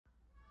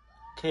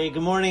Okay,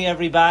 good morning,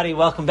 everybody.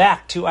 Welcome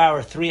back to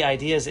our 3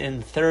 Ideas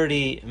in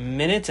 30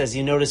 Minutes. As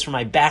you notice from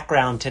my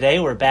background today,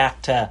 we're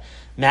back to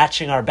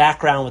matching our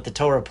background with the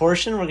Torah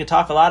portion. We're going to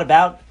talk a lot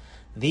about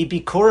the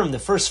Bikurim, the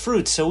first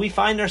fruits. So we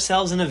find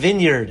ourselves in a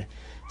vineyard,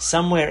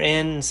 somewhere,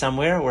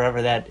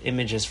 wherever that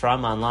image is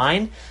from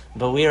online.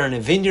 But we are in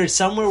a vineyard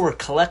somewhere. We're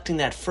collecting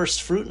that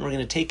first fruit, and we're going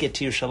to take it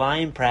to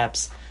Yerushalayim,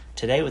 perhaps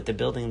today with the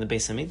building of the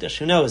Beis Hamikdash,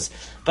 who knows?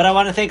 But I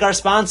want to thank our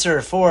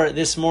sponsor for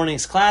this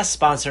morning's class,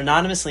 sponsor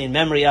anonymously in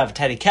memory of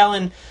Teddy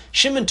Kellen,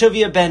 Shimon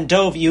Tuvia ben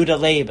Dov Yehuda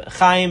Leib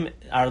Chaim.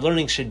 Our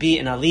learning should be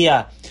in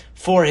Aliyah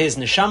for his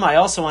neshama. I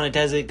also want to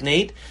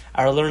designate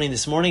our learning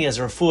this morning as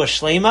Refuah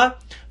Shlema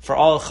for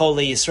all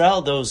Cholei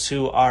Yisrael, those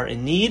who are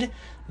in need,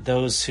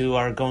 those who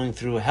are going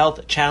through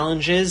health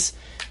challenges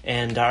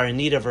and are in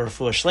need of a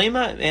Refuah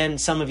Shlema. And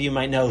some of you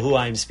might know who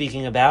I'm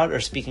speaking about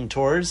or speaking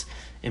towards.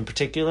 In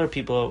particular,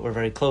 people we're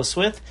very close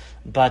with,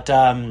 but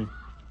I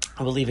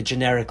will leave it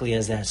generically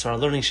as that. So our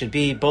learning should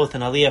be both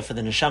an aliyah for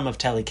the neshama of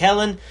Tali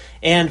Kellen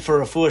and for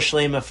refuah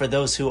shlema for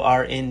those who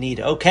are in need.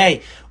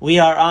 Okay, we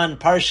are on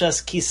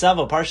Parshas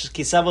Savo.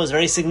 Parshas Savo is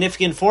very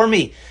significant for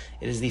me.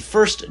 It is the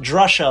first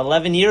drasha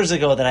 11 years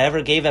ago that I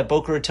ever gave at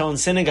Boca Raton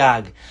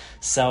Synagogue.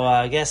 So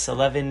I guess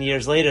 11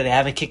 years later, they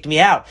haven't kicked me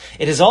out.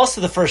 It is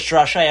also the first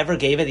drasha I ever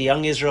gave at the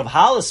Young Israel of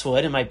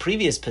Holliswood in my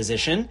previous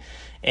position.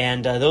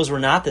 And those were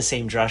not the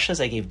same drushas.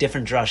 I gave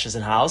different drushas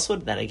in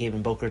Holliswood that I gave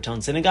in Boca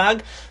Raton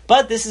Synagogue.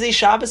 But this is a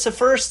Shabbos of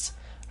firsts.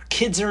 Our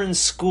kids are in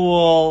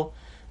school.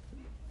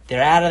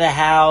 They're out of the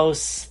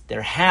house.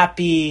 They're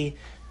happy.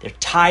 They're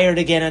tired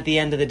again at the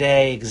end of the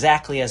day,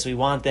 exactly as we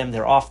want them.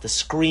 They're off the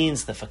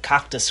screens, the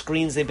fakakta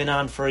screens they've been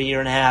on for a year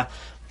and a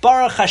half.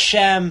 Baruch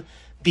Hashem,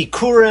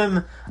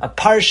 Bikurim, a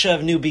parsha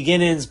of new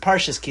beginnings,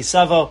 Parshas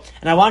Savo.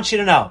 And I want you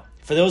to know,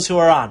 for those who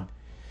are on,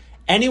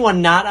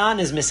 anyone not on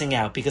is missing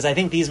out, because I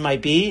think these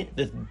might be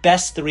the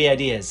best 3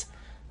 ideas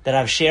that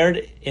I've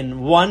shared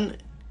in one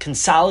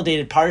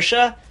consolidated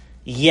parsha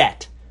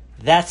yet.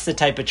 That's the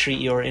type of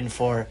treat you're in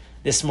for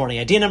this morning.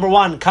 Idea number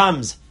 1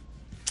 comes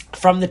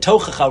from the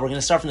Tochacha. We're going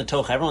to start from the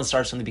Tochacha. Everyone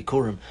starts from the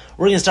Bikurim.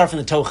 We're going to start from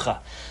the Tochacha.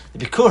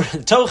 The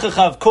Tochacha,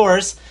 of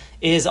course,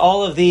 is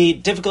all of the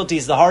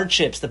difficulties, the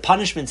hardships, the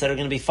punishments that are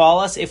going to befall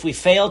us if we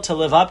fail to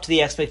live up to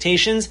the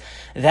expectations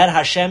that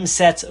Hashem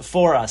sets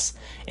for us.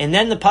 And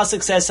then the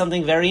pasuk says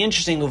something very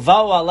interesting.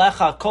 Uvau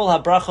alecha kol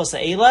habrachos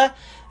ha'ela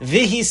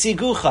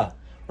v'hisigucha.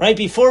 Right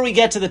before we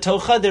get to the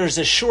Tocha, there's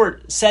a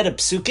short set of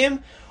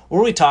psukim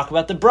where we talk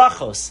about the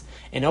brachos.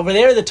 And over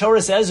there, the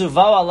Torah says, "Uvau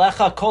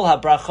alecha kol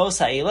habrachos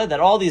ha'ela," that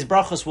all these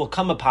brachos will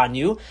come upon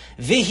you,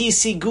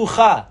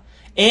 v'hisigucha,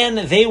 and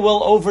they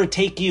will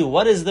overtake you.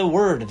 What does the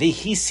word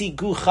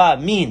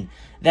v'hisigucha mean?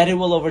 That it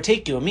will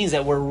overtake you. It means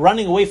that we're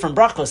running away from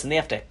brachos, and they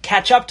have to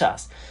catch up to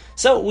us.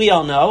 So we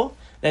all know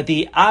that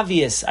the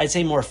obvious, I'd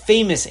say more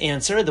famous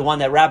answer, the one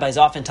that rabbis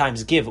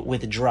oftentimes give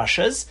with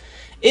drashas,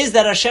 is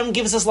that Hashem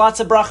gives us lots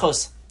of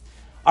brachos.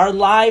 Our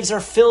lives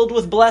are filled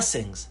with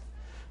blessings.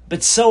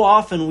 But so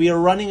often we are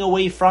running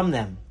away from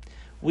them.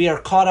 We are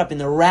caught up in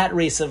the rat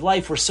race of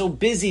life. We're so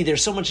busy,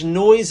 there's so much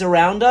noise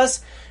around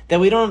us that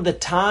we don't have the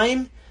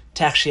time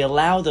to actually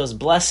allow those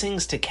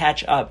blessings to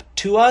catch up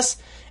to us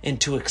and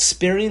to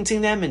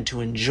experiencing them and to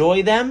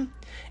enjoy them.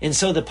 And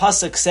so the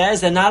pasuk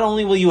says that not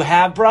only will you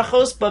have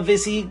brachos, but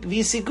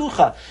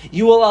visigucha.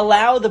 You will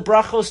allow the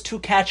brachos to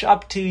catch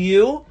up to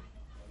you.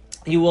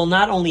 You will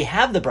not only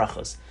have the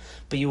brachos,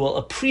 but you will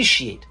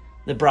appreciate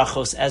the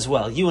brachos as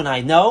well. You and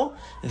I know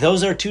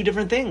those are 2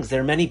 different things.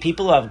 There are many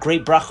people who have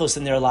great brachos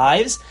in their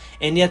lives,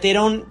 and yet they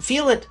don't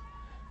feel it.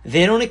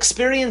 They don't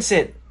experience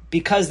it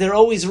because they're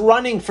always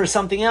running for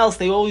something else.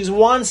 They always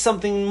want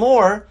something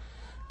more,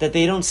 that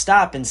they don't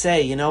stop and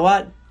say, you know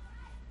what?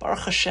 Baruch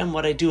Hashem,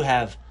 what I do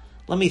have.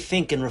 Let me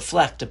think and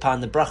reflect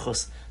upon the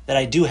brachos that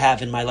I do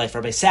have in my life.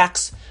 Rabbi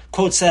Sachs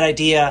quotes that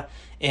idea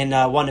in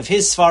one of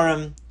his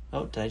svarim.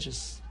 Oh, did I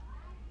just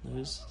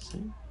lose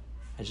Zoom?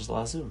 I just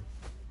lost Zoom.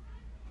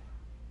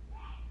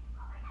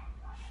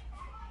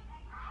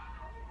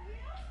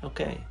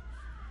 Okay.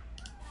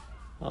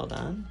 Hold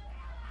on.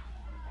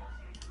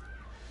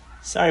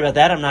 Sorry about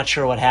that. I'm not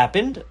sure what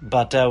happened,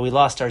 but we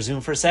lost our Zoom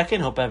for a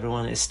second. Hope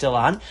everyone is still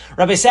on.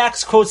 Rabbi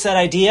Sachs quotes that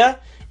idea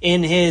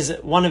in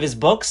one of his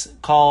books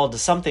called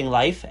Something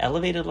Life,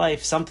 Elevated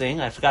Life, something.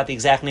 I forgot the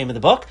exact name of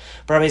the book.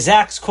 But Rabbi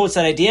Sachs quotes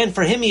that idea, and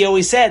for him, he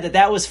always said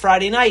that was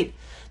Friday night.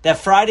 That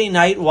Friday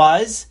night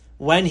was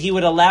when he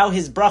would allow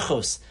his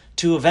brachos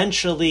to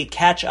eventually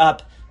catch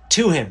up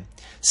to him.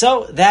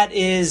 So that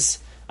is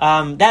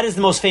the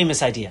most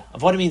famous idea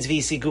of what it means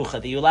v'isigucha,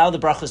 that you allow the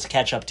brachos to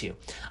catch up to you.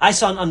 I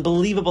saw an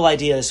unbelievable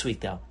idea this week,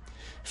 though,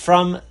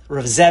 from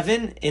Rav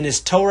Zevin in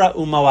his Torah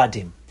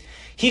U'Moadim.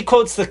 He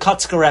quotes the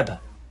Kotzker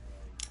Rebbe.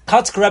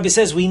 Kotzker Rebbe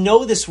says, we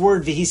know this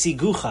word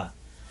v'hisigucha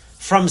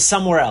from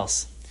somewhere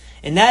else.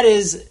 And that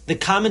is the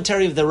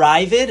commentary of the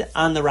Ravid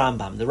on the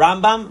Rambam. The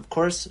Rambam, of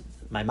course,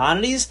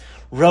 Maimonides,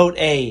 wrote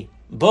a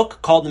book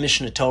called the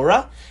Mishnah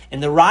Torah,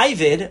 and the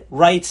Ravid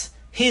writes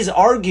his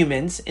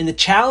arguments and the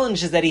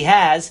challenges that he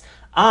has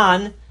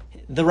on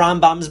the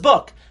Rambam's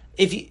book.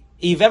 If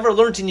you've ever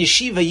learned in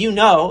yeshiva, you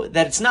know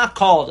that it's not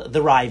called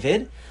the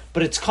Ravid,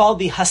 but it's called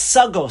the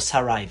Hasagos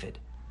HaRavid.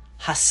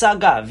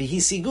 Hasaga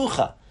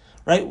v'hisigucha.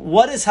 Right?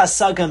 What does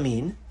Hasaga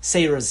mean?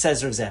 Says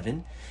Rav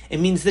Zevin.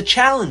 It means the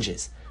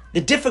challenges,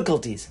 the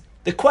difficulties,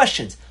 the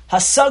questions.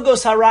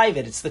 Hasagos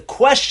HaRavid. It's the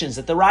questions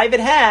that the Ravid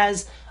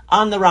has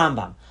on the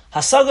Rambam.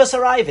 Hasagos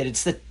HaRavid.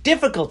 It's the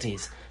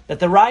difficulties that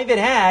the Ravid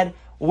had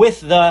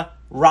with the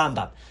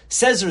Rambam.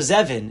 Says Rav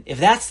Zevin, if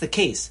that's the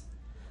case,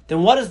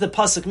 then what does the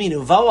pasuk mean?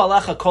 Uvau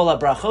alecha kol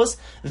habrachos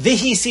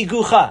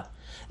v'hisigucha.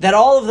 That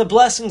all of the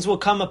blessings will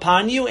come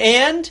upon you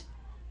and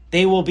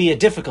they will be a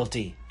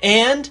difficulty.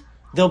 And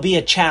there'll be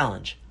a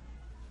challenge.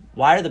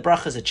 Why are the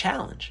brachas a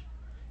challenge?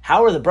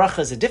 How are the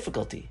brachas a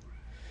difficulty?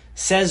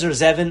 Says Rav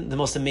Zevin, the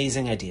most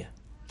amazing idea.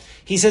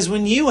 He says,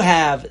 when you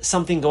have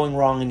something going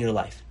wrong in your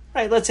life,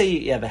 right? Let's say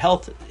you have a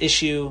health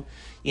issue,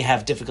 you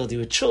have difficulty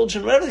with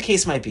children, whatever the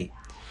case might be.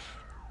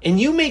 And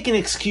you make an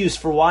excuse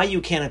for why you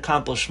can't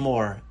accomplish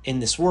more in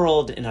this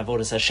world, in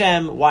Avodas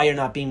Hashem, why you're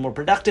not being more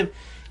productive.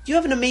 You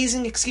have an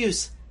amazing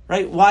excuse,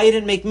 right? Why you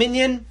didn't make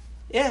minyan?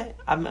 Yeah,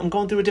 I'm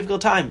going through a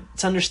difficult time.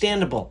 It's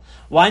understandable.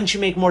 Why didn't you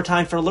make more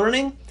time for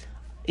learning?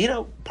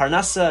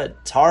 Parnasa,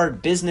 it's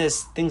hard,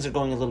 business, things are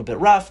going a little bit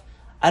rough.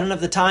 I don't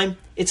have the time.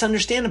 It's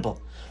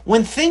understandable.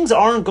 When things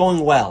aren't going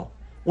well,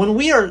 when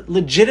we are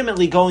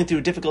legitimately going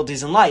through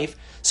difficulties in life,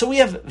 so we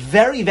have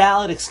very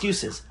valid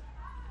excuses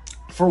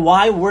for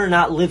why we're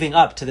not living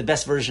up to the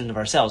best version of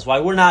ourselves, why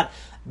we're not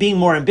being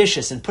more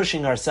ambitious and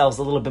pushing ourselves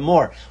a little bit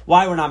more,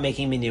 why we're not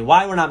making minyan,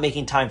 why we're not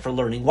making time for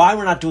learning, why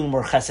we're not doing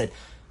more chesed.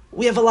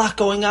 We have a lot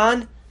going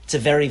on. It's a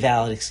very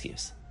valid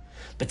excuse.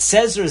 But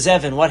says Rav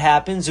Zevin, what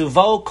happens?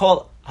 Uvo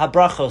kol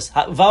habrachos,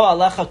 uvo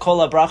alecha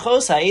kol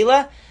habrachos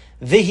ha'ela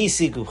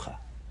v'hisigucha.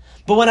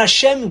 But when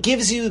Hashem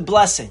gives you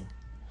blessing,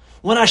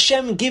 when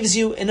Hashem gives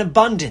you an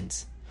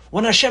abundance,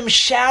 when Hashem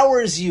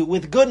showers you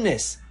with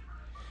goodness,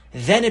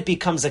 then it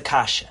becomes a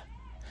kasha.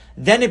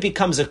 Then it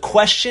becomes a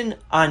question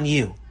on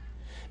you.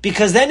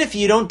 Because then if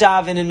you don't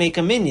daven and make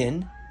a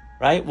minyan,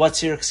 right,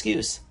 what's your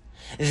excuse?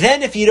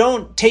 Then if you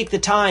don't take the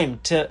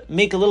time to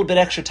make a little bit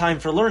extra time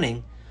for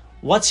learning,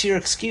 what's your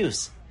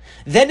excuse?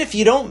 Then if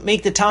you don't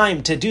make the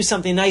time to do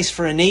something nice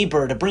for a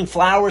neighbor, to bring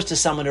flowers to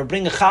someone, or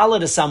bring a challah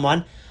to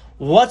someone,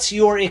 what's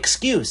your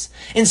excuse?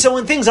 And so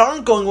when things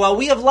aren't going well,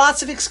 we have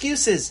lots of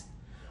excuses.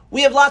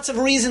 We have lots of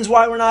reasons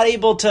why we're not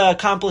able to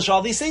accomplish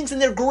all these things,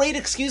 and they're great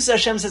excuses.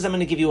 Hashem says, I'm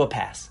going to give you a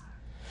pass.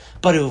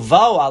 But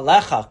uvau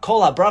alecha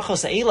kol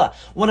habrachos ha'ela,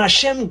 when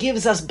Hashem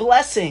gives us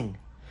blessing,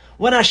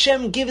 when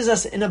Hashem gives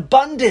us an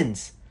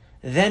abundance,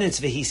 then it's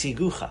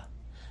v'hisigucha.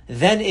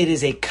 Then it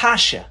is a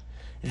kasha.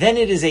 Then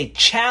it is a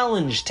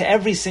challenge to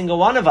every single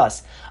one of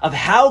us of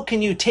how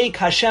can you take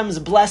Hashem's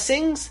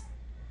blessings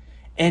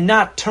and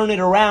not turn it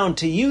around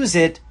to use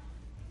it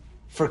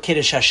for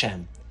Kiddush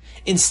Hashem.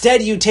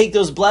 Instead, you take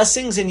those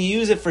blessings and you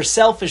use it for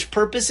selfish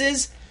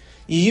purposes.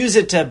 You use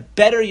it to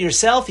better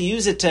yourself. You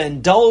use it to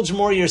indulge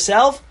more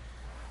yourself.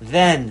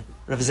 Then,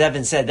 Rav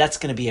Zevin said, that's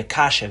going to be a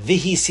kasha.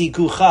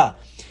 V'hisigucha.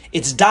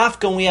 It's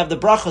dafka when we have the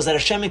brachos that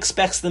Hashem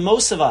expects the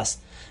most of us.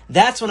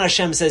 That's when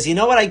Hashem says, you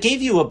know what, I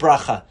gave you a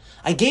bracha.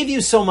 I gave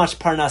you so much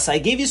parnasa. I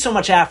gave you so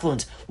much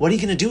affluence. What are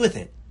you going to do with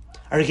it?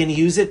 Are you going to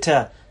use it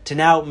to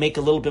now make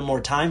a little bit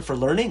more time for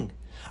learning?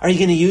 Are you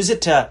going to use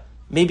it to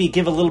maybe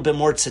give a little bit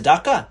more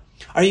tzedakah?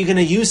 Are you going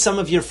to use some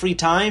of your free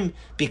time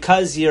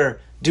because you're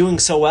doing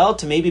so well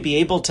to maybe be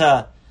able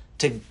to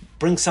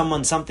bring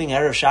someone something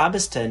Erev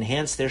Shabbos to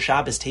enhance their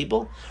Shabbos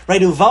table?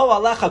 Right? Uvau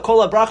alecha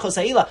kol habrachos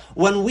ha'ela.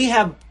 When we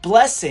have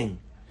blessing,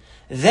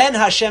 then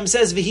Hashem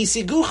says,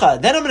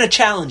 v'hisigucha. Then I'm going to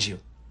challenge you.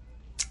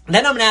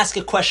 Then I'm going to ask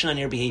a question on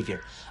your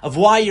behavior of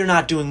why you're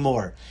not doing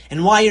more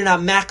and why you're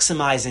not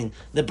maximizing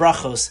the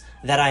brachos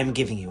that I'm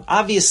giving you.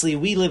 Obviously,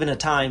 we live in a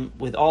time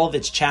with all of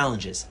its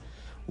challenges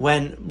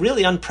when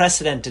really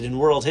unprecedented in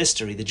world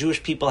history. The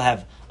Jewish people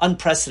have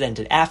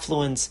unprecedented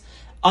affluence,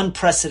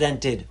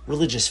 unprecedented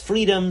religious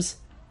freedoms,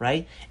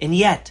 right? And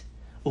yet,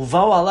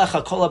 uvau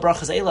alecha kol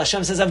habrachos ha'ela,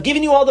 Hashem says, I've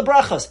given you all the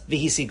brachos,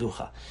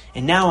 v'hisigucha.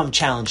 And now I'm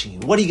challenging you.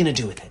 What are you going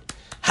to do with it?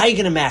 How are you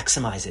going to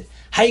maximize it?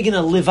 How are you going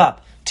to live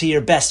up to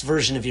your best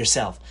version of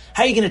yourself?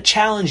 How are you going to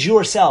challenge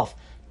yourself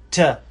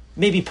to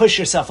maybe push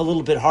yourself a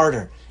little bit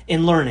harder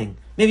in learning?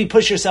 Maybe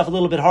push yourself a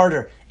little bit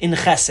harder in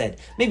chesed.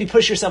 Maybe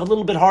push yourself a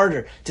little bit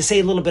harder to say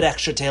a little bit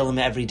extra Tehillim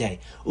every day.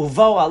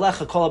 Uvau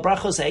alecha kol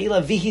habrachos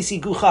ha'ela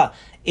v'hisigucha.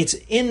 It's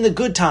in the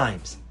good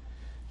times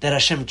that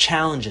Hashem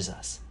challenges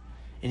us.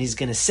 And He's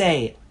going to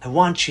say, I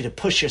want you to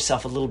push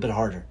yourself a little bit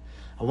harder.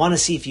 I want to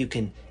see if you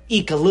can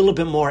eke a little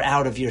bit more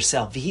out of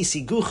yourself.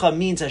 V'hisigucha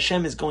means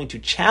Hashem is going to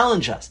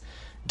challenge us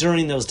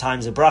during those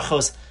times of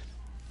brachos.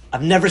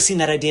 I've never seen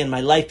that idea in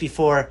my life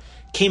before.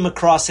 Came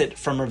across it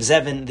from Rav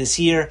Zevin this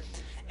year.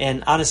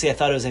 And honestly, I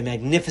thought it was a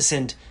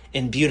magnificent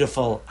and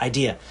beautiful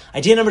idea.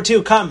 Idea number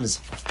 2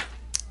 comes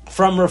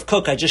from Rav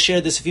Kook. I just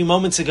shared this a few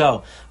moments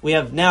ago. We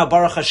have now,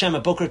 Baruch Hashem,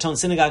 at Boker Raton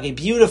Synagogue, a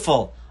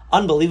beautiful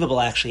unbelievable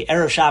actually,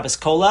 Erev Shabbos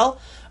Kollel,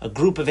 a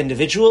group of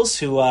individuals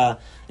who,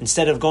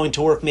 instead of going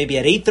to work maybe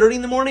at 8:30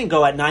 in the morning,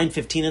 go at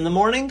 9:15 in the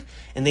morning,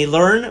 and they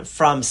learn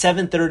from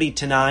 7:30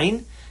 to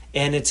 9,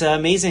 and it's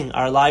amazing.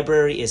 Our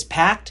library is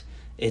packed.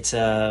 It's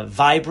a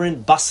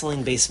vibrant,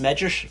 bustling Beis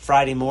Medrash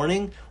Friday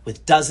morning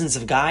with dozens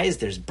of guys.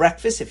 There's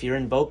breakfast. If you're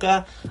in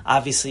Boca,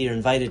 obviously you're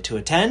invited to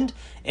attend.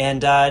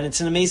 And it's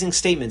an amazing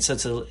statement.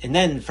 And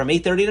then from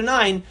 8:30 to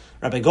 9,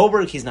 Rabbi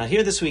Goldberg, he's not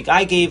here this week,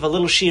 I gave a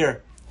little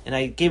shir, and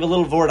I gave a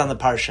little vort on the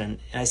Parsha, and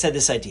I said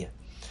this idea.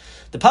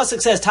 The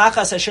pasuk says,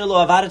 Tachas asher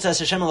lo avadas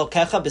Hashem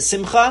Elokecha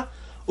b'simcha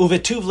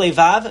uvetuv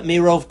levav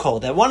meirov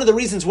kol. That one of the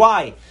reasons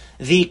why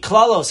the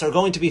klalos are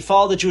going to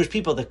befall the Jewish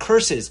people, the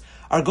curses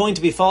are going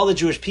to befall the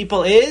Jewish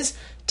people is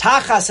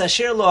Tachas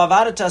asher lo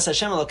avadatas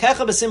Hashem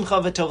Elokecha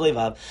b'simcha v'tov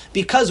levav.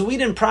 Because we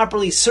didn't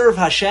properly serve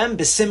Hashem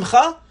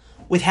b'simcha,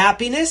 with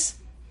happiness,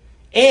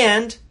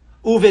 and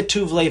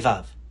uvetuv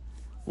levav.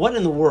 What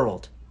in the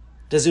world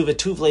does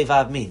uvetuv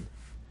levav mean?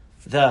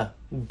 The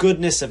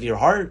goodness of your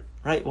heart,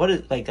 right? What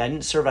is, like, I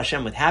didn't serve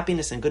Hashem with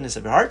happiness and goodness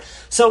of your heart.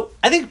 So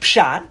I think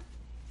pshat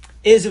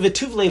is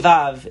uvetuv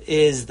levav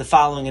is the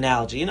following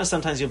analogy. You know,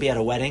 sometimes you'll be at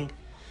a wedding,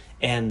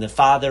 and the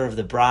father of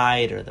the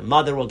bride or the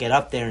mother will get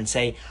up there and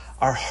say,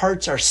 our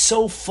hearts are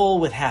so full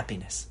with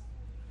happiness.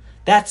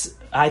 That's,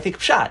 I think,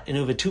 pshat in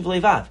uvetuv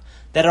levav,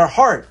 that our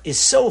heart is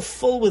so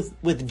full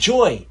with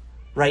joy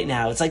right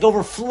now. It's like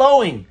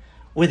overflowing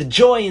with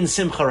joy and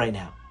simcha right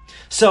now.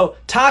 So,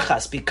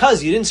 tachas,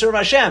 because you didn't serve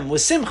Hashem,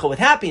 with simcha, with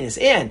happiness,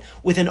 and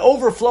with an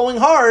overflowing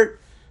heart,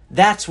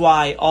 that's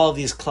why all of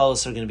these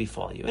klalos are going to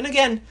befall you. And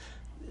again,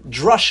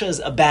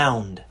 drushas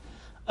abound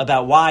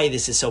about why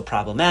this is so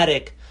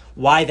problematic,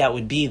 why that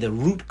would be the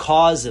root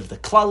cause of the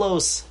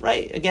klalos,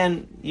 right?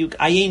 Again,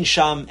 ayin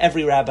sham,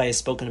 every rabbi has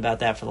spoken about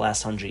that for the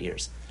last 100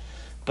 years.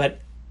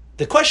 But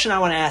the question I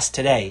want to ask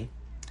today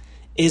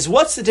is,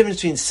 what's the difference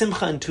between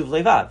simcha and tuv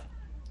levav?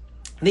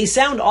 They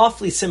sound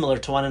awfully similar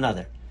to one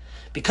another.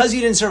 Because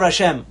you didn't serve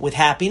Hashem with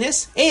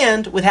happiness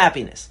and with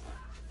happiness,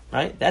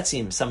 right? That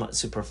seems somewhat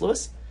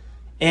superfluous.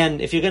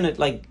 And if you're going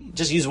to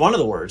just use one of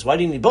the words, why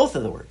do you need both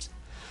of the words?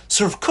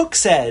 So Rav Kook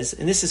says,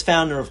 and this is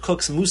found in Rav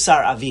Kook's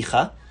Musar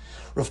Avicha,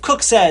 Rav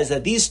Kook says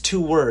that these two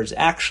words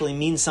actually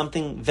mean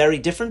something very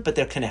different, but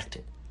they're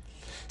connected.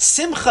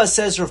 Simcha,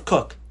 says Rav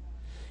Kook,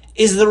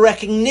 is the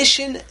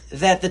recognition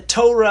that the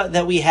Torah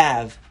that we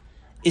have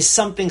is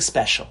something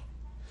special.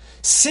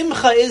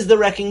 Simcha is the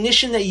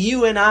recognition that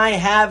you and I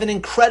have an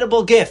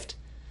incredible gift.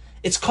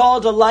 It's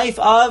called a life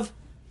of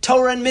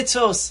Torah and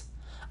mitzvos,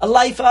 a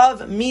life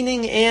of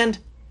meaning and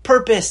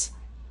purpose.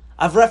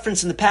 I've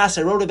referenced in the past,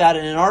 I wrote about it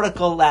in an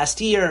article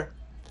last year,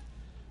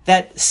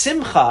 that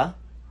simcha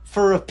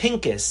for Rav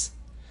Pinkus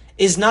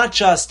is not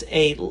just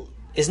a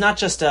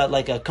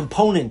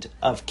component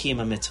of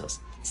kiyum mitzvos.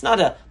 It's not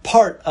a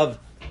part of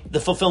the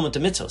fulfillment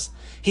of mitzvos.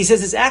 He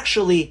says it's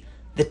actually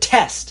the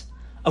test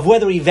of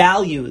whether we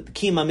value the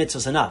kiyum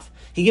mitzvos enough.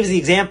 He gives the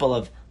example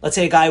of, let's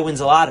say a guy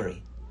wins a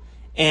lottery,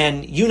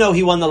 and you know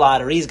he won the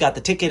lottery, he's got the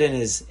ticket in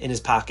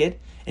his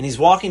pocket, and he's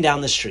walking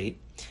down the street,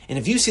 and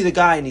if you see the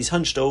guy and he's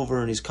hunched over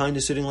and he's kind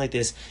of sitting like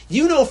this,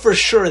 you know for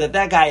sure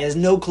that guy has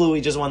no clue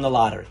he just won the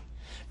lottery.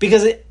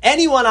 Because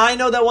anyone I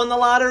know that won the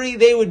lottery,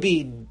 they would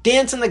be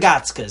dancing the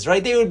gatzkas,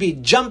 right? They would be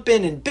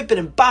jumping and bipping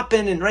and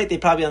bopping, and right,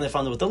 they'd probably be on the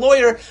phone with the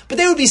lawyer, but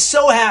they would be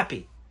so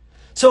happy.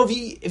 So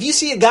if you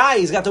see a guy,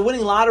 he's got the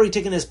winning lottery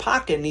ticket in his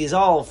pocket and he's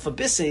all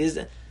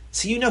fabissy,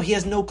 so you know he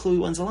has no clue he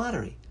wins the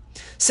lottery.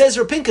 Says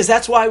Rav Pinkus,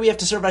 that's why we have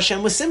to serve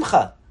Hashem with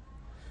simcha.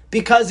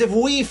 Because if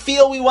we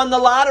feel we won the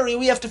lottery,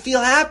 we have to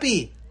feel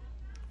happy.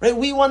 Right?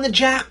 We won the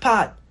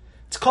jackpot.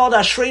 It's called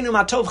Ashreinu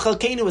Matov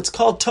Chalkeinu. It's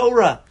called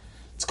Torah.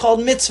 It's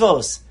called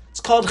mitzvos. It's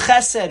called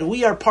chesed.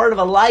 We are part of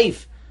a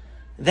life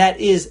that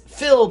is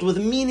filled with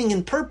meaning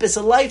and purpose,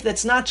 a life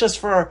that's not just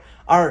for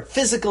our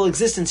physical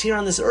existence here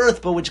on this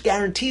earth, but which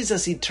guarantees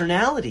us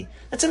eternality.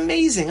 That's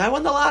amazing. I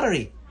won the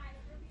lottery.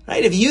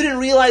 Right? If you didn't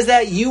realize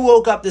that, you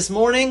woke up this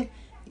morning,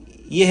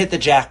 you hit the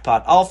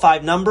jackpot. All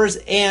 5 numbers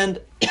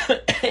and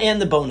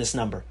the bonus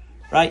number.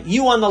 Right?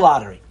 You won the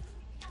lottery.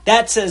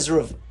 That, says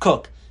Rav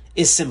Kook,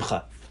 is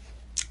simcha.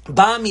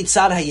 Ba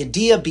mitzad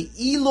hayediyah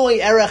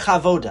bi'iloi erech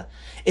avoda.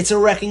 It's a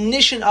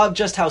recognition of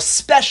just how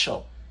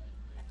special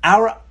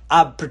our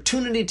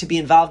opportunity to be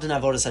involved in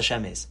avodas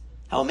Hashem is.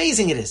 How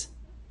amazing it is.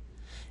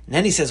 And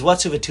then he says,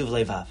 what's v'tuv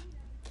levav?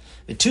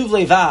 V'tuv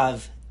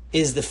levav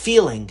is the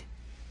feeling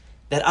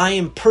that I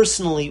am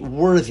personally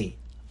worthy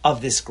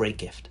of this great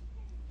gift.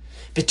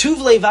 V'tuv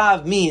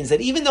levav means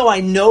that even though I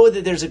know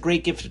that there's a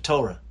great gift of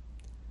Torah,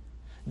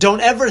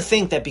 don't ever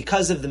think that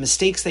because of the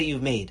mistakes that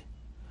you've made,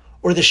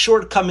 or the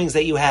shortcomings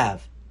that you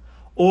have,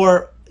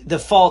 or the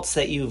faults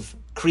that you've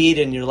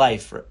created in your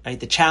life, right?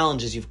 The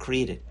challenges you've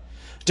created,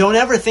 don't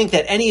ever think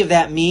that any of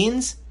that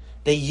means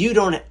that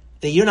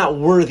you're not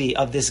worthy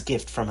of this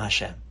gift from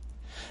Hashem.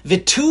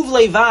 V'tuv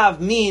levav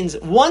means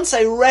once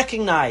I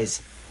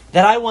recognize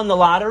that I won the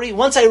lottery,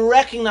 once I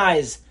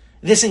recognize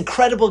this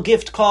incredible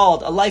gift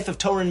called a life of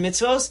Torah and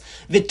mitzvos,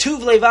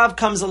 v'tuv levav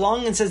comes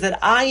along and says that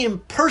I am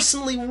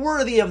personally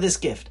worthy of this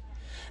gift.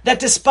 that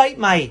despite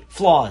my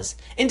flaws,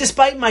 and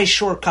despite my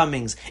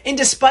shortcomings, and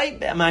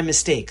despite my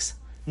mistakes,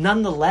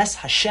 nonetheless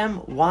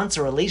Hashem wants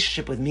a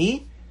relationship with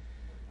me.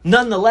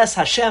 Nonetheless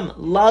Hashem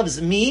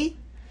loves me.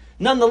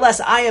 Nonetheless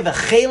I have a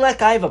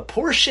chelek, I have a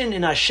portion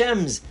in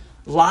Hashem's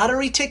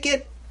lottery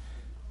ticket.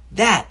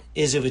 That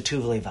is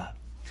Uvetuv Levav.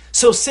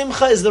 So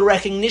Simcha is the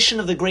recognition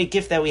of the great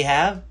gift that we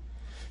have.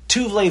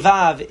 Tuv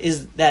Levav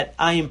is that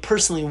I am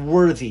personally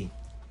worthy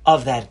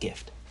of that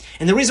gift.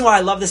 And the reason why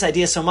I love this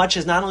idea so much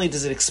is not only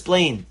does it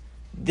explain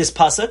this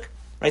pasuk,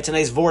 right,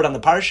 tonight's vort on the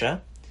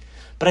Parsha,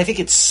 but I think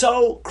it's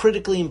so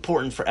critically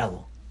important for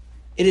Elul.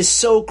 It is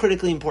so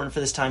critically important for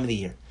this time of the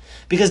year.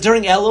 Because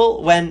during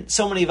Elul, when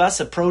so many of us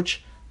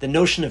approach the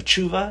notion of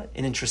tshuva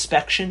and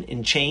introspection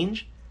and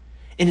change,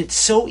 and it's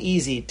so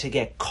easy to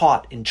get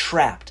caught and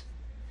trapped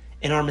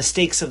in our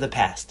mistakes of the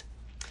past.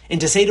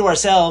 And to say to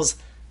ourselves,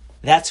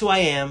 that's who I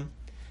am,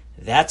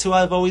 that's who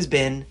I've always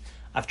been,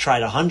 I've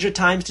tried 100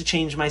 times to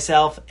change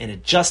myself, and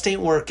it just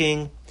ain't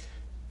working.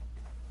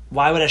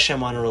 Why would Hashem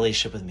want a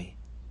relationship with me?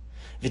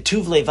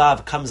 V'tuv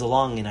Levav comes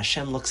along, and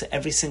Hashem looks at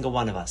every single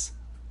one of us.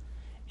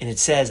 And it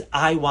says,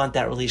 I want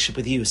that relationship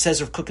with you.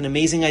 Says Rav Kook an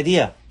amazing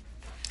idea.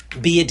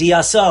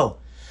 B'yediaso.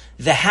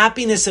 The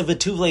happiness of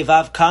V'tuv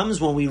Levav comes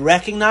when we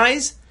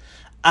recognize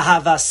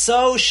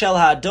Ahavaso shel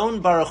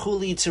Hadon Baruch Hu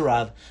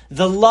li'tzirav,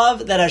 the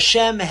love that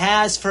Hashem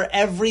has for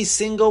every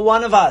single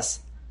one of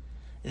us.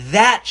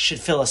 That should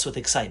fill us with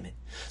excitement.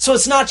 So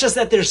it's not just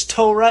that there's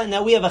Torah and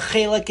that we have a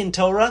chelek in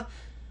Torah,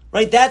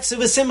 right? That's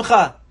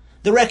v'simcha,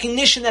 the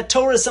recognition that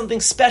Torah is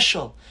something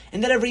special,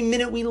 and that every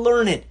minute we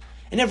learn it,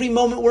 and every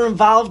moment we're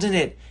involved in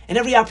it, and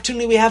every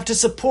opportunity we have to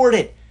support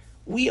it.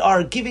 We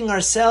are giving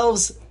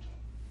ourselves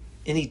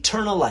an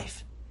eternal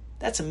life.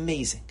 That's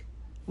amazing.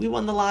 We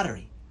won the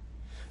lottery.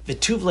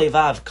 V'tuv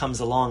Levav comes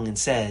along and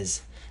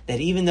says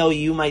that even though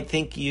you might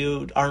think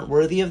you aren't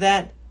worthy of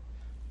that,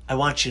 I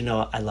want you to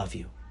know I love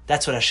you.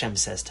 That's what Hashem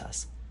says to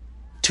us.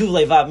 Tuv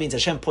Levav means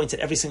Hashem points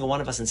at every single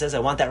one of us and says, I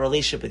want that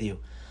relationship with you.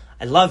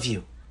 I love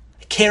you.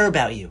 I care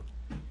about you.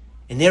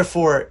 And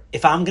therefore,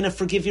 if I'm going to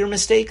forgive your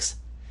mistakes,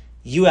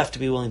 you have to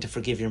be willing to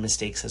forgive your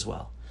mistakes as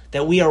well.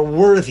 That we are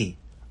worthy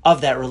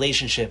of that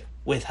relationship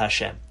with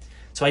Hashem.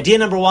 So idea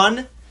number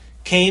one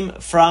came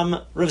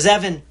from Rav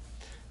Zevin.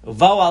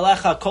 Vo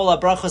alecha kol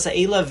habrachos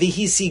ha'ela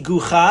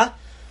v'hisigucha.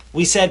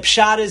 We said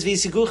pshat is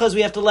v'hisiguchas.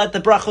 We have to let the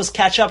brachos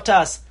catch up to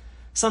us.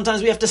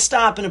 Sometimes we have to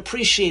stop and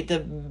appreciate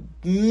the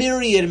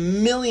myriad,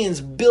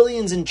 millions,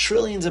 billions, and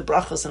trillions of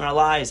brachos in our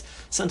lives.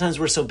 Sometimes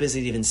we're so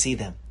busy to even see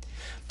them.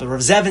 But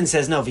Rav Zevin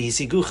says, no,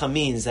 v'hisigucha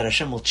means that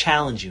Hashem will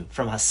challenge you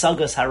from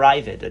hasagas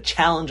haravid. The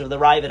challenge of the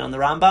Ravid on the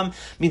Rambam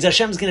means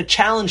Hashem's going to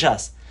challenge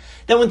us.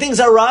 That when things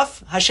are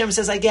rough, Hashem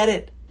says, I get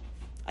it.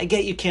 I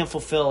get you can't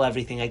fulfill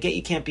everything. I get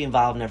you can't be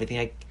involved in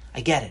everything.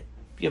 I get it.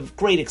 You have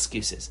great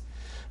excuses.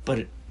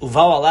 But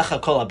uvao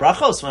alecha kol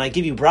habrachos, when I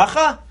give you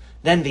bracha,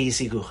 then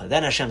v'yisigucha.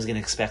 Then Hashem's going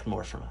to expect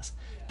more from us.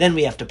 Then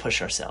we have to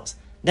push ourselves.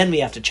 Then we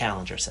have to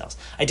challenge ourselves.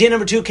 Idea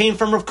number two came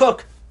from Rav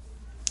Kook.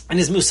 And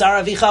his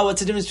Musar Avicha,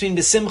 what's the difference between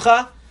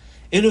besimcha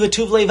and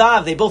uvetuv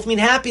levav? They both mean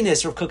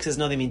happiness. Rav Kook says,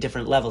 no, they mean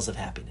different levels of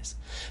happiness.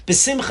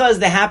 Besimcha is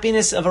the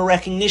happiness of a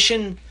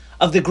recognition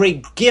of the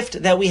great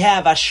gift that we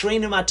have.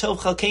 Ashreinu matov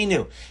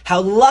chalkeinu.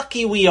 How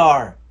lucky we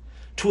are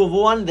to have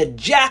won the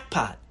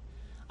jackpot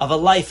of a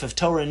life of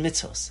Torah and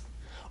mitzvos.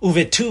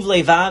 Uvetuv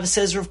levav,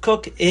 says Rav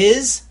Kook,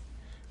 is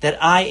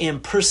that I am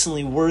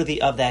personally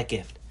worthy of that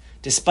gift,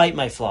 despite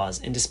my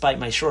flaws and despite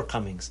my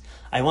shortcomings.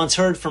 I once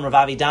heard from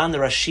Rav Avidan, the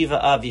Rosh Yeshiva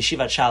of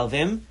Yeshivat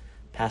Shalvim,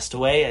 passed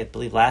away, I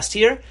believe, last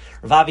year.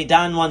 Rav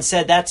Avidan once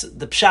said, that's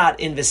the pshat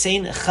in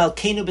V'sein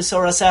chalkeinu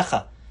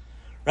b'sorasecha.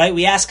 Right?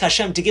 We ask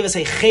Hashem to give us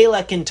a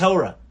chelek in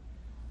Torah.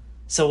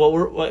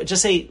 So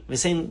just say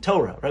V'sein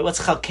Torah, right?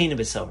 What's chalkeinu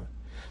b'sorah?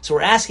 So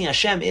we're asking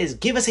Hashem is,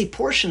 give us a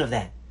portion of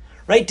that.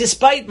 Right?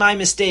 Despite my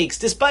mistakes,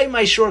 despite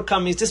my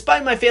shortcomings,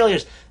 despite my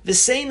failures,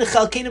 V'sein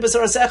chalkeinu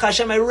b'sorasecha,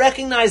 Hashem, I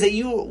recognize that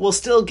you will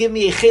still give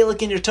me a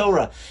chelek in your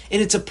Torah.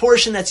 And it's a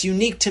portion that's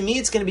unique to me.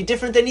 It's going to be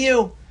different than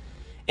you.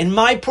 And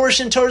my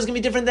portion Torah is going to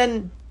be different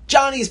than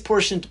Johnny's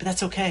portion. But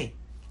that's okay.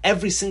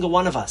 Every single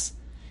one of us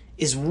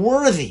is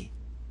worthy.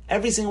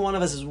 Every single one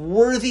of us is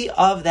worthy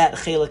of that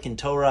chelek in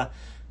Torah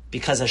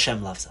because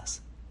Hashem loves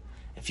us.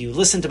 If you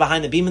listened to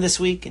Behind the Bima this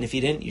week, and if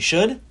you didn't, you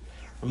should.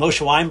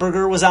 Moshe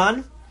Weinberger was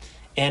on,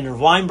 and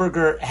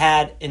Weinberger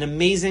had an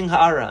amazing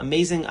ha'ara,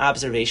 amazing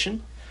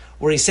observation,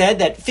 where he said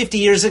that 50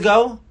 years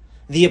ago,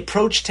 the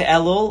approach to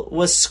Elul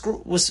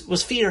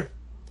was fear,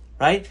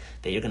 right?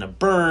 That you're going to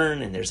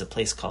burn, and there's a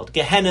place called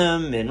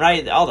Gehenna, and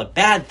right, all the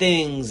bad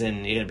things,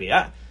 and you're going to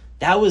be...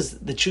 That was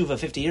the tshuva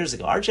 50 years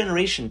ago. Our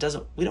generation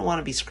we don't want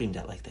to be screamed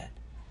at like that.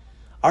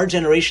 Our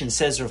generation,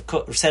 said Rav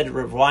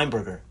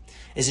Weinberger,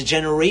 is a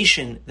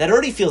generation that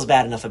already feels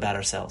bad enough about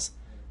ourselves.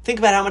 Think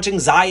about how much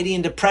anxiety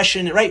and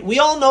depression, right? We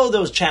all know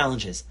those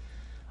challenges.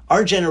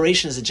 Our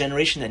generation is a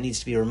generation that needs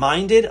to be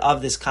reminded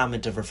of this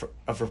comment of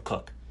Rav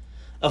Kook,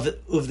 of the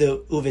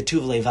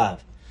Uvetuv Levav,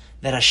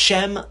 that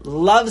Hashem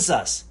loves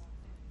us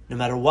no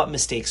matter what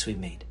mistakes we've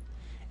made.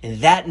 And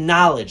that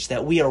knowledge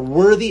that we are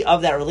worthy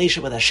of that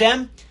relationship with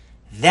Hashem,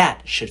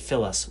 that should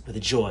fill us with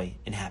joy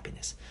and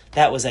happiness.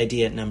 That was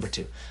idea number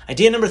 2.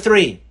 Idea number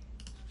 3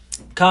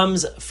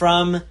 comes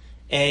from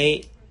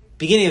a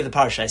beginning of the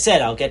Parsha. I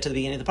said I'll get to the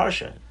beginning of the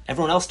Parsha.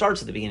 Everyone else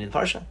starts at the beginning of the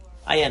Parsha.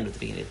 I end with the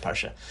beginning of the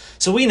Parsha.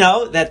 So we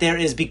know that there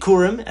is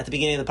Bikurim at the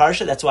beginning of the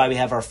Parsha. That's why we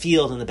have our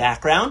field in the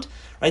background,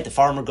 right? The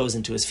farmer goes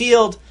into his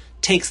field,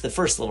 takes the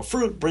first little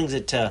fruit, brings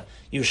it to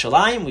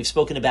Yerushalayim. We've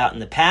spoken about in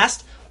the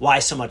past why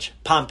so much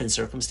pomp and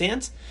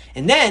circumstance.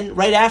 And then,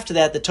 right after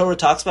that, the Torah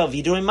talks about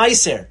Vidurei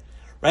Meiser,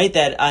 right?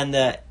 That on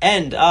the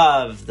end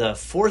of the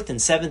 4th and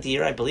 7th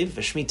year, I believe, of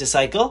a Shemitah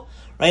cycle,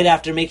 right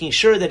after making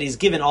sure that he's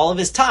given all of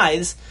his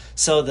tithes,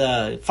 so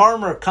the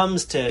farmer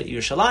comes to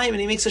Yerushalayim and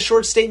he makes a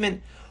short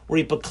statement where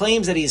he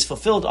proclaims that he's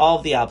fulfilled all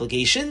of the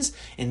obligations.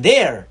 And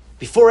there,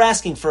 before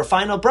asking for a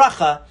final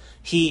bracha,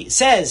 he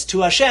says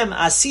to Hashem,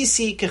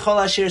 Asisi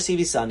kechol asher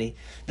sivisani,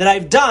 that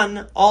I've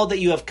done all that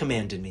you have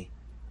commanded me.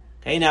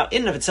 Okay, now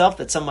in and of itself,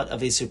 that's somewhat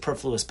of a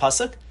superfluous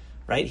pasuk,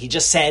 right? He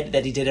just said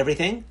that he did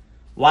everything.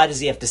 Why does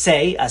he have to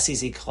say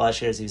Asisi kechol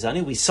asher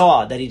sivisani? We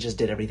saw that he just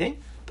did everything.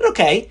 But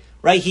okay,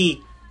 right? He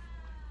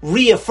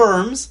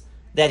reaffirms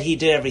that he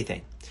did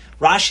everything.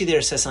 Rashi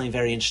there says something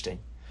very interesting.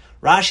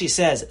 Rashi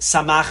says,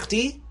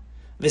 Samachti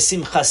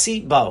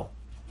v'simchasi bo,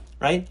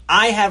 right?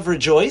 I have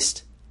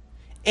rejoiced,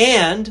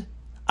 and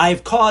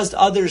I've caused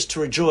others to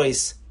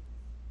rejoice.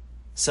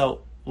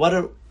 So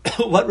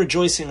what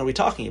rejoicing are we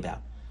talking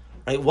about?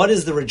 Right? What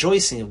is the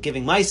rejoicing of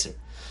giving Meiser?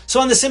 So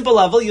on the simple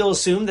level, you'll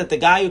assume that the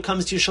guy who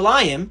comes to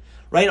Yerushalayim,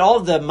 right, all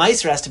of the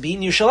Meiser has to be in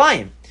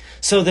Yerushalayim.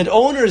 So that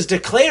owner is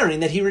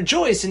declaring that he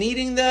rejoiced in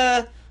eating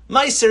the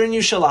Meiser in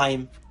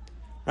Yerushalayim.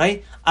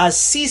 Right?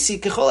 Asisi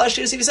kechol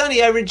asher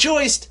sivisani, I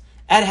rejoiced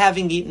at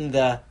having eaten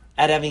the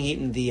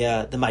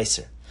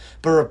Meiser.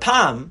 But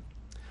Rav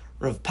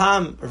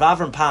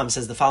Avram Pam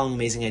says the following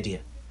amazing idea.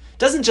 It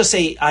doesn't just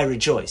say I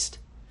rejoiced.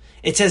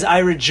 It says I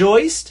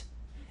rejoiced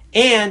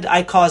and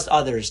I caused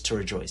others to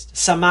rejoice.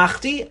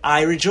 Samachti,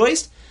 I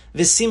rejoiced,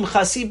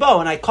 v'simchasi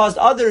bo, and I caused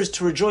others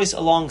to rejoice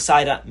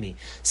alongside me.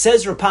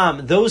 Says Rav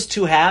Pam, those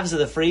two halves of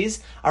the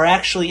phrase are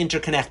actually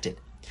interconnected.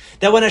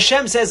 That when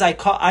Hashem says,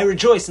 I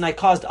rejoiced and I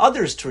caused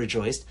others to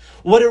rejoice,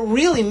 what it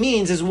really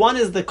means is one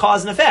is the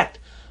cause and effect.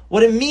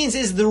 What it means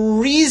is the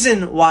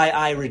reason why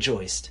I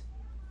rejoiced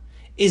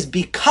is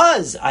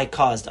because I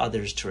caused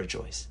others to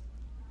rejoice.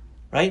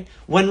 Right?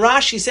 When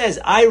Rashi says,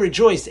 I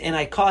rejoiced and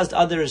I caused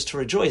others to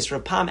rejoice,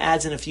 Rapam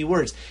adds in a few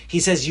words. He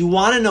says, you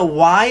want to know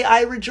why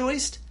I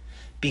rejoiced?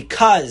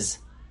 Because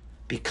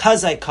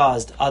I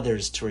caused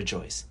others to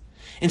rejoice.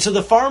 And so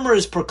the farmer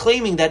is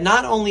proclaiming that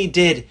not only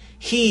did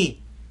he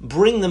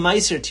bring the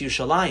Meiser to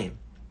Yerushalayim,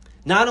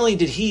 not only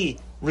did he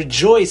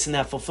rejoice in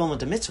that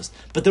fulfillment of mitzvahs,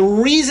 but the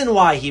reason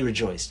why he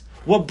rejoiced,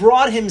 what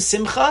brought him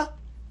simcha,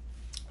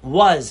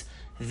 was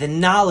the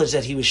knowledge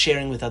that he was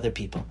sharing with other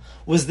people,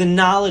 was the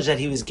knowledge that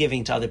he was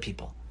giving to other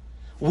people.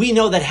 We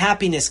know that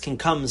happiness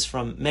comes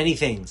from many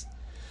things,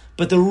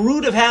 but the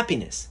root of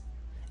happiness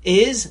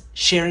is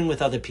sharing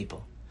with other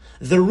people.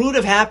 The root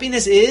of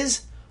happiness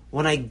is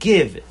when I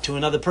give to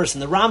another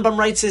person. The Rambam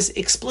writes this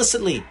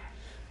explicitly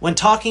when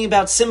talking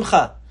about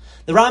simcha.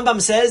 The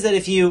Rambam says that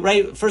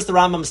first the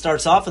Rambam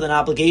starts off with an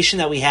obligation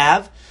that we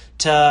have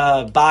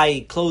to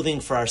buy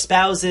clothing for our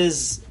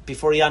spouses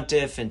before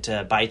Yantif and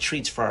to buy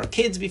treats for our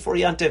kids before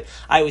Yantif.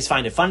 I always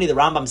find it funny. The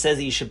Rambam says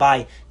that you should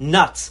buy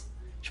nuts.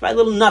 You should buy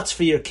little nuts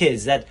for your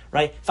kids. That,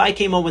 right? If I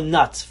came home with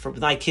nuts for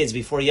my kids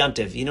before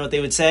Yantif, you know what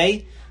they would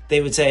say?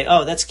 They would say,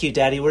 oh, that's cute,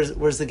 Daddy.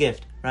 Where's the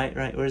gift?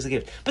 Right, where's the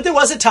gift? But there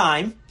was a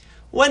time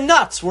when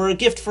nuts were a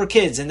gift for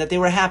kids and that they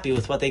were happy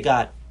with what they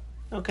got.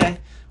 Okay.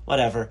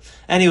 Whatever.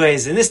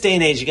 Anyways, in this day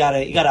and age, you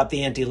gotta up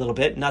the ante a little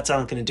bit. Nuts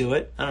aren't going to do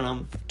it. I don't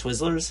know,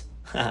 Twizzlers,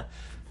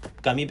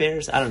 gummy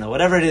bears. I don't know,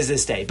 whatever it is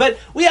this day. But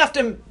we have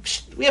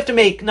to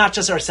make not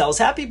just ourselves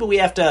happy, but we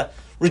have to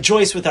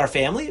rejoice with our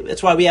family.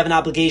 That's why we have an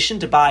obligation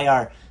to buy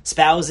our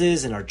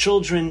spouses and our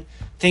children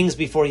things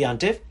before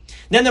Yantif.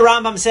 Then the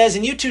Rambam says,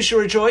 and you too should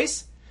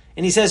rejoice.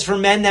 And he says, for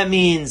men that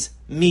means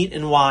meat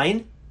and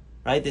wine.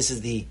 Right? This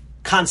is the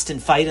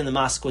constant fight in the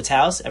Moskowitz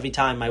house. Every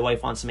time my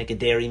wife wants to make a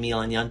dairy meal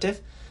on Yantif.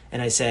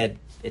 And I said,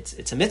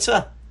 it's a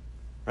mitzvah,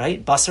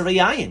 right? Basar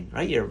v'yayin,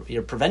 right?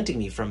 You're preventing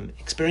me from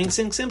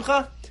experiencing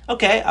simcha.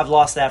 Okay, I've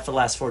lost that for the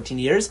last 14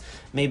 years.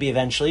 Maybe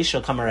eventually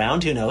she'll come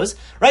around, who knows?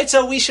 Right?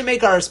 So we should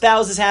make our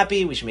spouses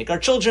happy, we should make our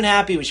children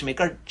happy, we should make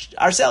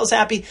ourselves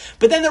happy.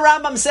 But then the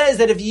Rambam says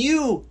that if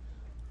you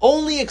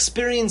only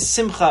experience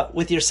simcha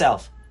with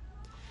yourself,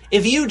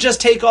 if you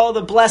just take all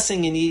the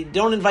blessing and you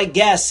don't invite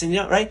guests, and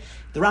right?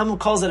 The Rambam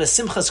calls it a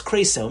simchas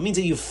kreso. It means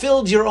that you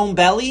filled your own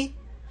belly,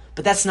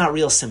 but that's not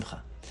real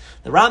simcha.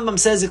 The Rambam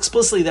says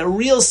explicitly that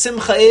real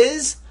simcha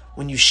is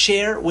when you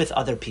share with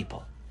other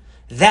people.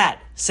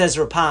 That, says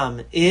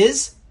Rapam,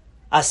 is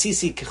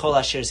asisi kechol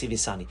asher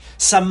sivisani.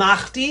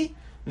 Samachti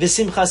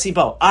v'simchasi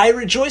bo. I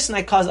rejoice and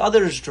I cause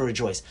others to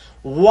rejoice.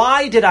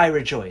 Why did I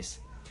rejoice?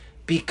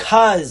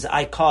 Because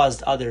I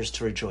caused others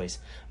to rejoice.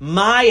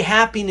 My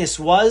happiness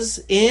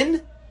was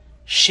in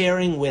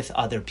sharing with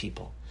other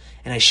people.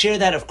 And I share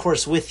that, of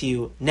course, with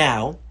you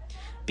now,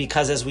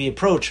 because as we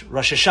approach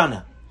Rosh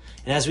Hashanah,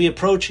 and as we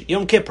approach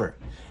Yom Kippur,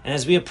 and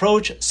as we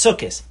approach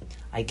Sukkot,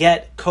 I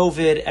get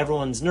COVID,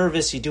 everyone's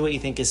nervous, you do what you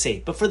think is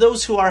safe. But for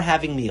those who are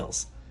having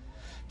meals,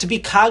 to be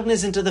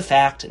cognizant of the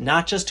fact,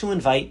 not just to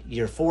invite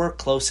your 4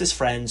 closest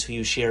friends who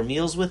you share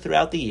meals with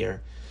throughout the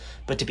year,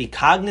 but to be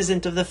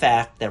cognizant of the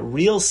fact that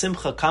real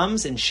simcha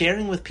comes in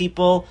sharing with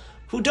people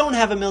who don't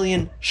have a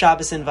million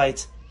Shabbos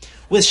invites,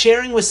 with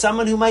sharing with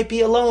someone who might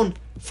be alone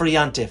for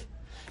Yantif,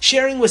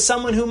 sharing with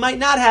someone who might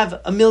not have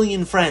a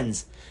million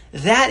friends.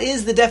 That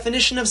is the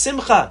definition of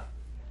simcha.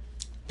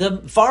 The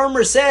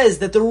farmer says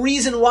that the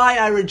reason why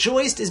I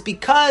rejoiced is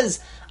because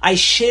I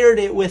shared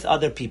it with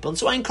other people. And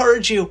so I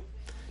encourage you,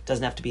 it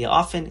doesn't have to be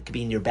often, it could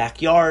be in your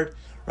backyard,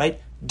 right?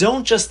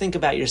 Don't just think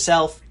about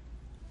yourself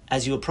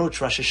as you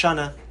approach Rosh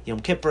Hashanah, Yom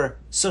Kippur,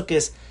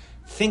 Sukkot.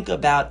 Think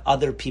about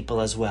other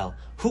people as well.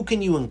 Who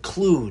can you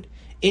include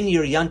in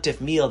your Yantif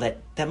meal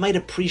that might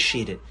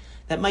appreciate it,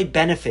 that might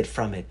benefit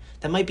from it,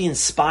 that might be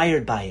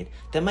inspired by it,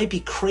 that might be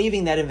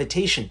craving that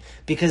invitation?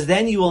 Because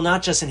then you will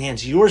not just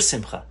enhance your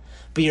simcha,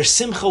 but your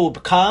simcha will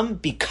come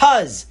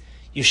because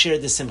you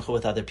shared the simcha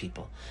with other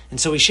people.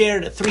 And so we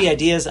shared 3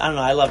 ideas. I don't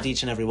know, I loved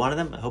each and every one of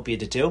them. I hope you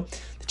did too.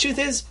 The truth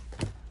is,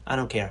 I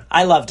don't care.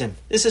 I loved him.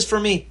 This is for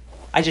me.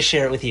 I just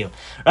share it with you,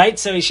 right?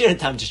 So we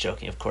shared. I'm just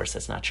joking. Of course,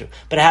 that's not true.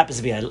 But it happens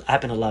to be. I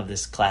happen to love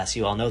this class.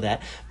 You all know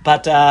that.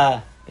 But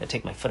gotta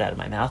take my foot out of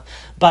my mouth.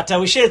 But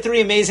we shared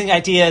 3 amazing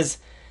ideas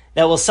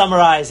that will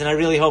summarize, and I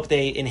really hope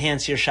they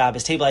enhance your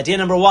Shabbos table. Idea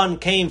number 1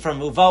 came from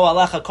Uvo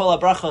Alecha Kol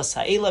Habrachos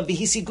Ha'ela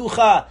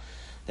V'Hisigucha,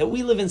 that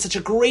we live in such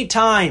a great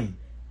time,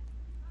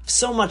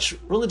 so much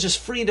religious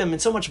freedom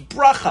and so much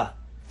bracha.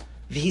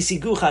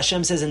 V'Hisigucha,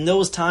 Hashem says, in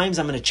those times,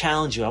 I'm going to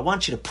challenge you. I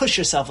want you to push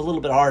yourself a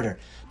little bit harder.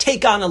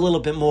 Take on a little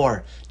bit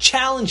more.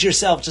 Challenge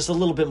yourself just a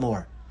little bit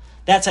more.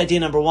 That's idea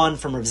number 1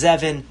 from Rav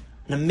Zevin.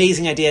 An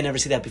amazing idea. I never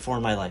seen that before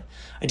in my life.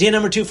 Idea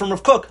number 2 from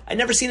Rav Kook. I'd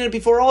never seen it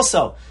before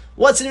also.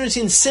 What's the difference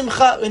between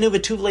simcha and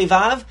uvetuv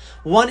levav?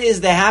 One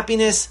is the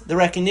happiness, the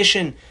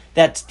recognition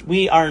that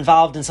we are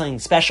involved in something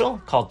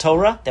special called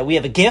Torah, that we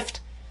have a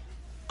gift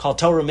called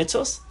Torah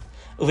mitzvos.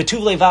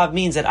 Uvetuv levav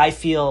means that I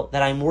feel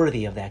that I'm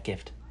worthy of that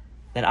gift,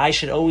 that I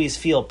should always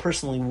feel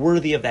personally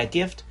worthy of that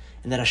gift,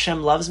 and that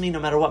Hashem loves me no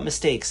matter what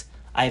mistakes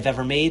I have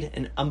ever made.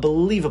 An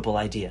unbelievable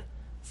idea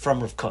from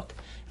Rav Kook.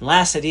 And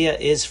last idea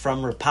is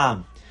from Rav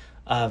Pam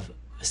of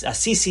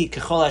Asisi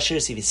kechol asher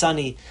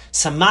sivisani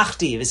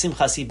samachti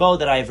v'simcha sibo,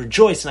 that I have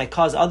rejoiced and I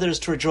cause others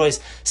to rejoice.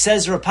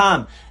 Says Rav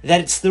Pam that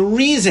it's the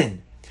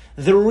reason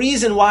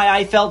why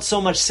I felt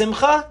so much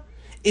simcha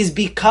is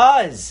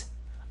because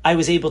I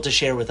was able to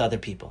share with other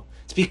people.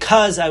 It's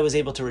because I was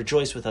able to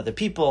rejoice with other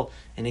people.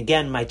 And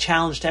again, my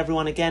challenge to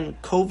everyone, again,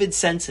 COVID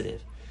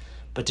sensitive,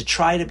 but to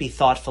try to be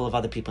thoughtful of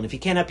other people. And if you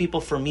can't have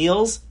people for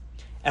meals,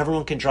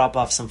 everyone can drop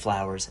off some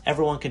flowers.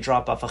 Everyone can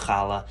drop off a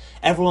challah.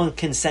 Everyone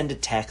can send a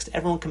text.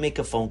 Everyone can make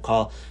a phone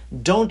call.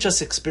 Don't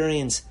just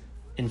experience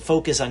and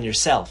focus on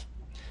yourself,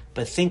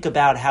 but think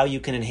about how you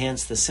can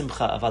enhance the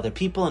simcha of other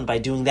people. And by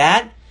doing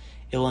that,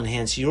 it will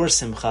enhance your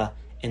simcha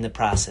in the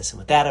process. And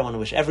with that, I want to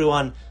wish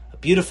everyone a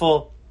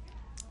beautiful,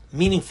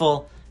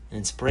 meaningful, and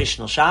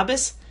inspirational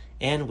Shabbos.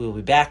 And we'll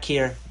be back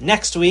here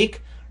next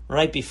week,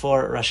 right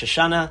before Rosh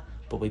Hashanah.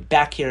 We'll be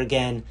back here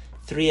again,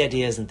 3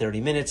 ideas in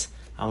 30 minutes.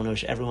 I want to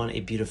wish everyone a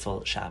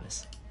beautiful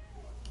Shabbos.